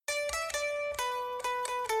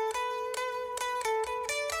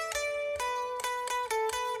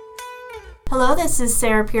Hello, this is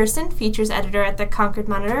Sarah Pearson, features editor at the Concord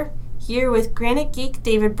Monitor, here with Granite Geek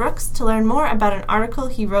David Brooks to learn more about an article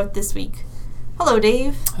he wrote this week. Hello,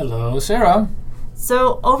 Dave. Hello, Sarah.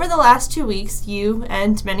 So, over the last 2 weeks, you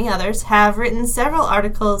and many others have written several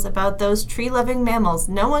articles about those tree-loving mammals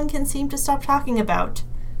no one can seem to stop talking about,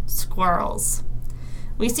 squirrels.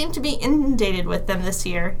 We seem to be inundated with them this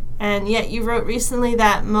year, and yet you wrote recently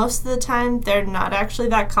that most of the time they're not actually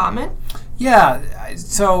that common. Yeah,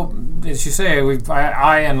 so as you say,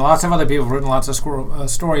 I and lots of other people have written lots of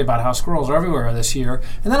story about how squirrels are everywhere this year.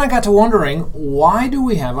 And then I got to wondering, why do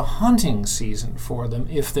we have a hunting season for them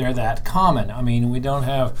if they're that common? I mean, we don't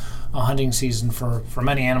have a hunting season for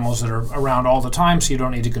many animals that are around all the time, so you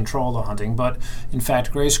don't need to control the hunting. But in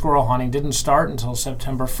fact, gray squirrel hunting didn't start until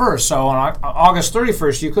September 1st. So on August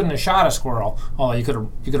 31st, you couldn't have shot a squirrel, although you could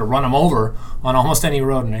have run them over on almost any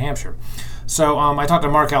road in New Hampshire. So I talked to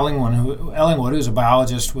Mark Ellingwood, who's a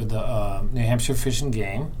biologist with the New Hampshire Fish and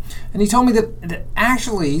Game, and he told me that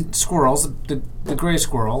actually squirrels, the gray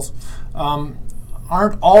squirrels,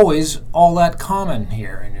 aren't always all that common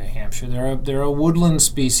here in New Hampshire. They're a woodland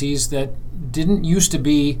species that didn't used to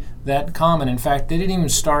be that common. In fact, they didn't even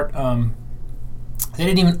start. They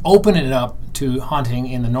didn't even open it up to hunting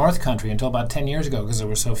in the North Country until about 10 years ago because there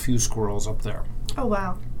were so few squirrels up there. Oh,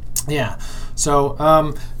 wow. Yeah. So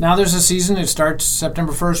now there's a season. It starts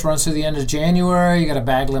September 1st, runs through the end of January. You got a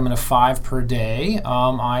bag limit of 5 per day.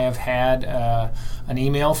 I have had an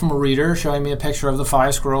email from a reader showing me a picture of the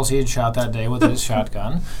 5 squirrels he had shot that day with his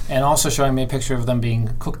shotgun, and also showing me a picture of them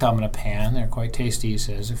being cooked up in a pan. They're quite tasty, he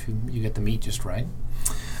says, if you get the meat just right.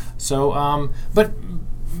 So, but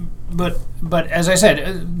as I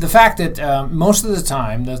said, the fact that most of the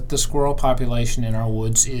time the squirrel population in our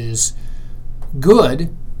woods is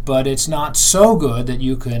good, but it's not so good that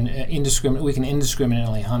we can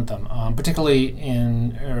indiscriminately hunt them, particularly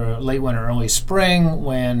in late winter, early spring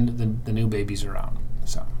when the new babies are out.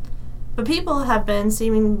 So, but people have been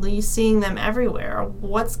seemingly seeing them everywhere.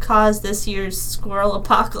 What's caused this year's squirrel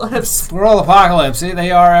apocalypse? Squirrel apocalypse. They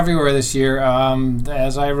are everywhere this year.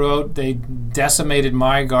 As I wrote, they decimated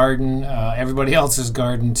my garden, everybody else's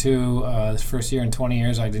garden too. This first year in 20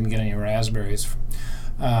 years, I didn't get any raspberries.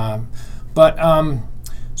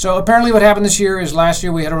 So apparently what happened this year is last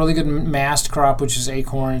year we had a really good mast crop, which is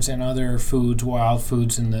acorns and other foods, wild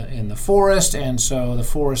foods in the forest, and so the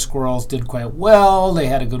forest squirrels did quite well. They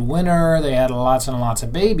had a good winter. They had lots and lots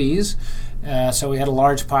of babies. So we had a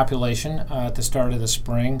large population at the start of the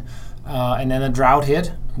spring. And then a drought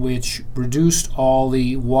hit, which reduced all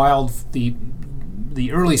the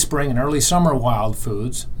early spring and early summer wild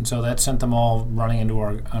foods, and so that sent them all running into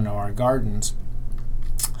our gardens.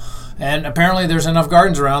 And apparently there's enough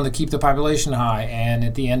gardens around to keep the population high, and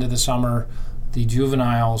at the end of the summer, the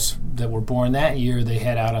juveniles that were born that year, they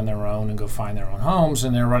head out on their own and go find their own homes,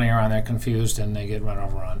 and they're running around there confused, and they get run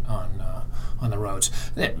over on the roads.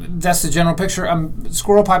 That's the general picture.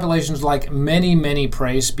 Squirrel populations, like many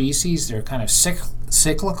prey species, they're kind of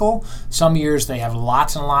cyclical. Some years they have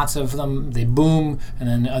lots and lots of them, they boom, and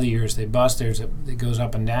then other years they bust. It goes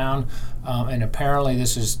up and down, and apparently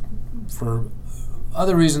this is for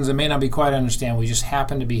other reasons I may not be quite understand. We just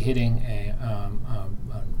happen to be hitting a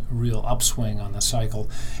real upswing on the cycle.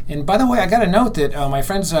 And by the way, I got to note that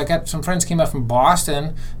I got some friends came up from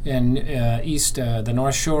Boston in the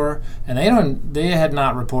North Shore, and they had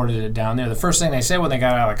not reported it down there. The first thing they said when they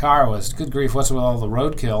got out of the car was, "Good grief, what's with all the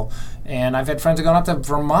roadkill?" And I've had friends that gone up to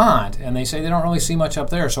Vermont, and they say they don't really see much up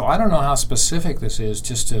there. So I don't know how specific this is,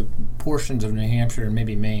 just to portions of New Hampshire and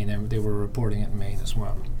maybe Maine. They were reporting it in Maine as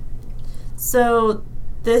well. So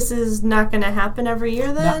this is not going to happen every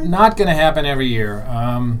year then? Not going to happen every year,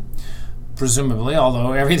 presumably,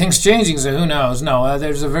 although everything's changing, so who knows? No,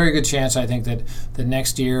 there's a very good chance, I think, that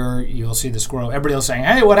next year you'll see the squirrel. Everybody will saying,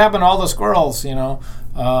 "Hey, what happened to all the squirrels?" On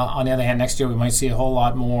the other hand, next year we might see a whole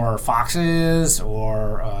lot more foxes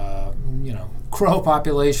or, crow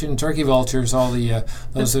population, turkey vultures, all the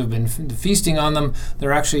those who have been feasting on them.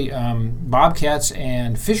 They're actually bobcats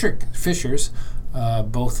and fishers.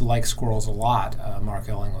 Both like squirrels a lot, Mark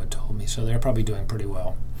Ellingwood told me, so they're probably doing pretty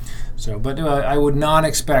well. So, but I would not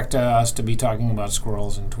expect us to be talking about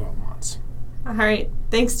squirrels in 12 months. All right.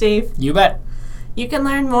 Thanks, Dave. You bet. You can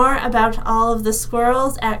learn more about all of the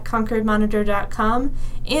squirrels at concordmonitor.com,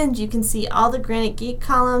 and you can see all the Granite Geek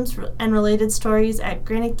columns and related stories at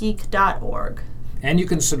granitegeek.org. And you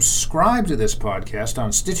can subscribe to this podcast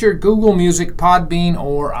on Stitcher, Google Music, Podbean,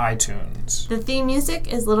 or iTunes. The theme music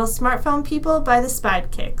is Little Smartphone People by the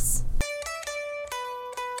Spidekicks.